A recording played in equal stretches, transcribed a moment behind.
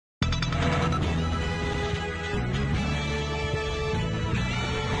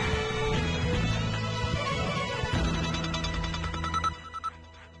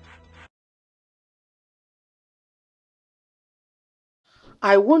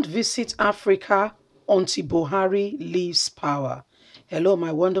I won't visit Africa until Buhari leaves power. Hello,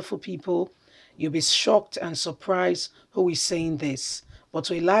 my wonderful people. You'll be shocked and surprised who is saying this. But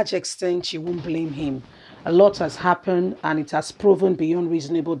to a large extent, you won't blame him. A lot has happened and it has proven beyond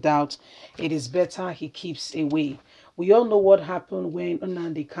reasonable doubt it is better he keeps away. We all know what happened when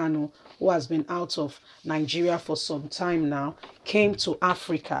Nnamdi Kanu, who has been out of Nigeria for some time now, came to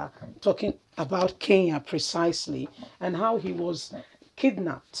Africa, talking about Kenya precisely, and how he was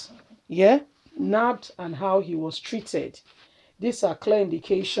kidnapped, yeah, nabbed, and how he was treated. These are clear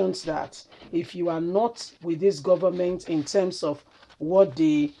indications that if you are not with this government in terms of what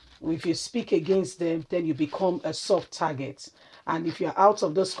they, if you speak against them, then you become a soft target. And if you're out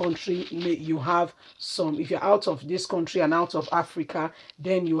of this country, you have some, if you're out of this country and out of Africa,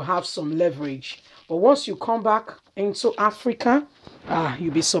 then you have some leverage. But once you come back into Africa,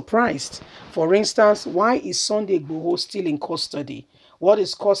 you'll be surprised. For instance, why is Sunday Igboho still in custody? What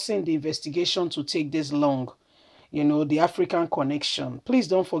is causing the investigation to take this long? You know, the African connection. Please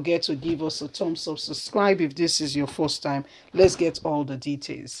don't forget to give us a thumbs up, subscribe if this is your first time. Let's get all the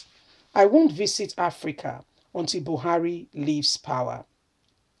details. I won't visit Africa until Buhari leaves power.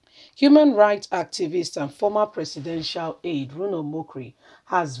 Human rights activist and former presidential aide Bruno Mokri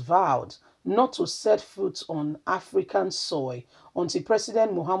has vowed not to set foot on African soil until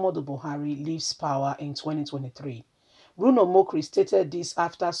President Muhammadu Buhari leaves power in 2023. Bruno Mokri stated this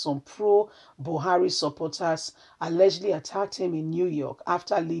after some pro-Buhari supporters allegedly attacked him in New York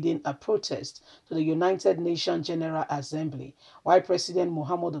after leading a protest to the United Nations General Assembly while President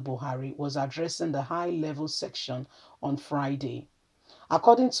Muhammadu Buhari was addressing the high-level section on Friday.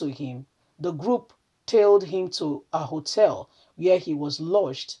 According to him, the group tailed him to a hotel where he was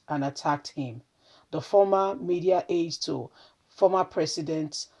lodged and attacked him. The former media aide to former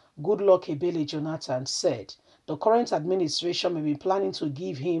President Goodluck Ebele Jonathan said the current administration may be planning to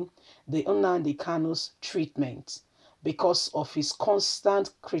give him the Nnamdi Kanu's treatment because of his constant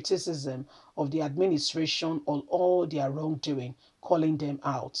criticism of the administration on all their wrongdoing, calling them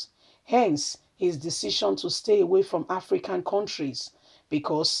out. Hence, his decision to stay away from African countries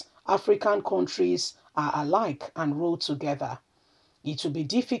because African countries are alike and roll together. It will be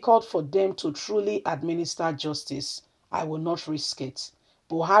difficult for them to truly administer justice. I will not risk it.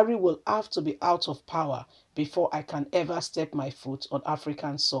 Buhari will have to be out of power before I can ever step my foot on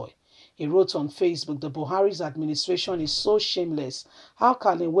African soil. He wrote on Facebook, the Buhari's administration is so shameless. How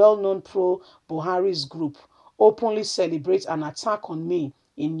can a well-known pro-Buhari's group openly celebrate an attack on me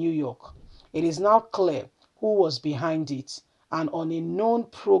in New York? It is now clear who was behind it, and on a known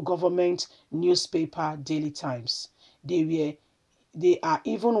pro-government newspaper, Daily Times. They are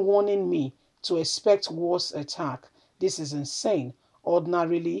even warning me to expect worse attack. This is insane.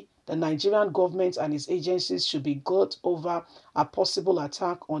 Ordinarily, the Nigerian government and its agencies should be got over a possible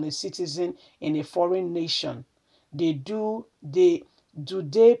attack on a citizen in a foreign nation. Do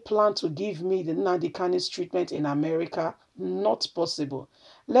they plan to give me the Nnamdi Kanu's treatment in America? Not possible.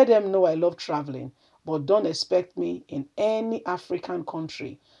 Let them know I love traveling, but don't expect me in any African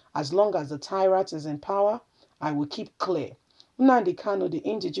country. As long as the tyrant is in power, I will keep clear. Nnamdi Kanu, the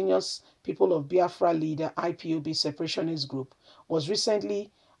indigenous people of Biafra leader, IPOB separationist group, was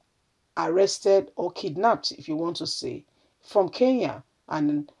recently arrested or kidnapped, if you want to say, from Kenya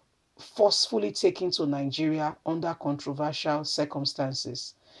and forcefully taken to Nigeria under controversial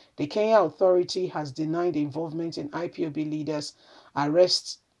circumstances. The Kenya authority has denied involvement in IPOB leaders'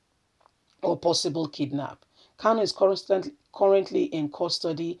 arrest or possible kidnap. Kanu is currently in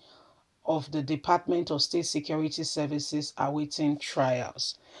custody of the Department of State Security Services awaiting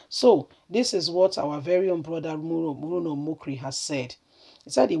trials. So, this is what our very own brother Bruno Mokri has said.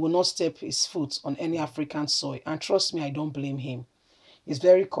 He said he will not step his foot on any African soil. And trust me, I don't blame him. He's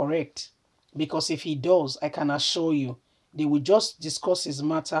very correct. Because if he does, I can assure you, they will just discuss his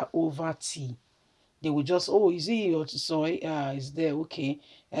matter over tea. They will just, oh, is he your soil? Is there? Okay.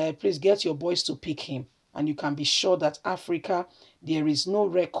 Please get your boys to pick him. And you can be sure that Africa, there is no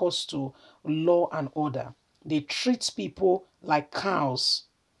recourse to law and order. They treat people like cows.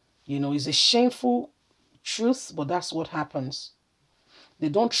 You know, it's a shameful truth, but that's what happens. They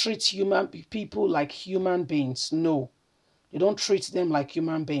don't treat human people like human beings. No, they don't treat them like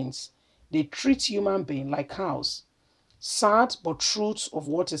human beings. They treat human beings like cows. Sad, but truth of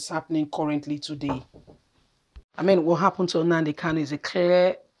what is happening currently today. I mean, what happened to Nnamdi Kanu is a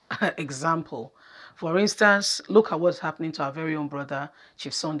clear example. For instance, look at what's happening to our very own brother,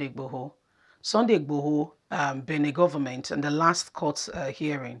 Chief Sunday Igboho. Sunday Igboho, Benin government, and the last court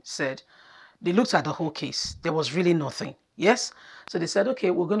hearing said, they looked at the whole case. There was really nothing. Yes? So they said,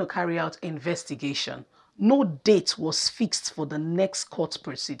 okay, we're going to carry out investigation No date was fixed for the next court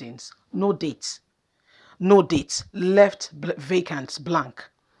proceedings. No date. No date. Left vacant, blank.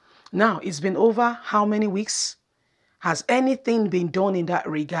 Now, it's been over how many weeks? Has anything been done in that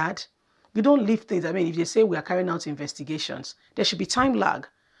regard? We don't leave things. I mean, if they say we are carrying out investigations, there should be time lag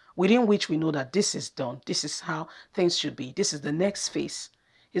within which we know that this is done. This is how things should be. This is the next phase.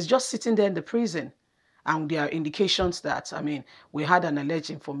 He's just sitting there in the prison. And there are indications that, I mean, we had an alleged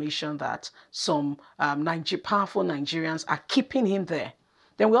information that some powerful Nigerians are keeping him there.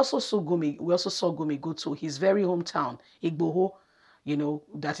 Then we also saw Gumi go to his very hometown, Igboho,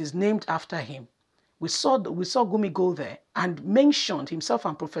 that is named after him. We saw Gumi go there and mentioned himself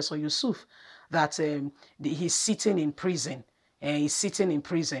and Professor Yusuf that he's sitting in prison. He's sitting in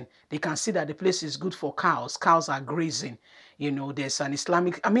prison. They can see that the place is good for cows. Cows are grazing. There's an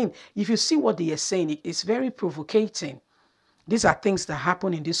Islamic. I mean, if you see what they are saying, it's very provocating. These are things that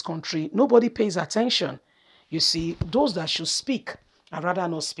happen in this country. Nobody pays attention. You see, those that should speak are rather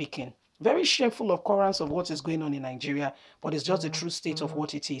not speaking. Very shameful occurrence of what is going on in Nigeria, but it's just the true state of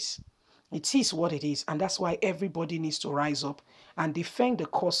what it is. It is what it is, and that's why everybody needs to rise up and defend the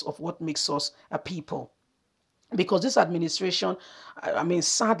cause of what makes us a people. Because this administration, I mean,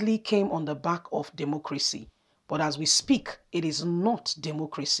 sadly came on the back of democracy. But as we speak, it is not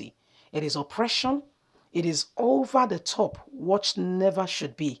democracy. It is oppression. It is over the top, what never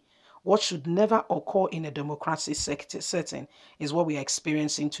should be. What should never occur in a democracy setting is what we are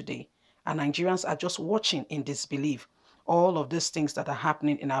experiencing today. And Nigerians are just watching in disbelief all of these things that are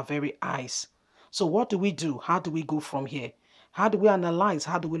happening in our very eyes. So what do we do? How do we go from here? How do we analyze?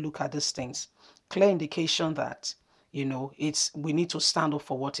 How do we look at these things? Clear indication that, we need to stand up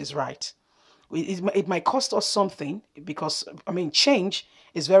for what is right. It might cost us something because, I mean, change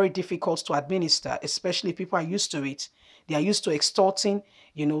is very difficult to administer, especially if people are used to it. They are used to extorting,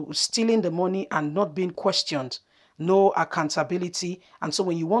 stealing the money and not being questioned. No accountability. And so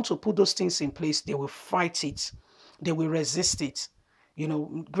when you want to put those things in place, they will fight it. They will resist it.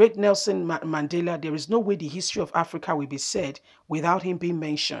 Great Nelson Mandela, there is no way the history of Africa will be said without him being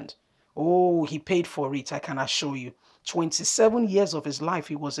mentioned. Oh, he paid for it, I can assure you. 27 years of his life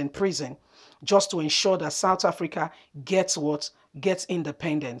he was in prison just to ensure that South Africa gets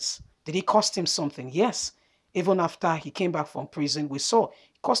independence. Did it cost him something? Yes. Even after he came back from prison, we saw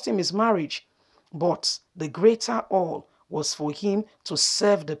it cost him his marriage. But the greater all was for him to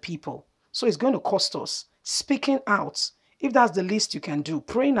serve the people. So it's going to cost us. Speaking out, if that's the least you can do,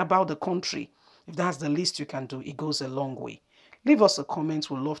 praying about the country, if that's the least you can do, it goes a long way. Leave us a comment.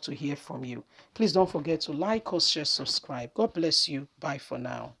 We'd love to hear from you. Please don't forget to like us, share, subscribe. God bless you. Bye for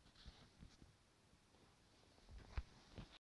now.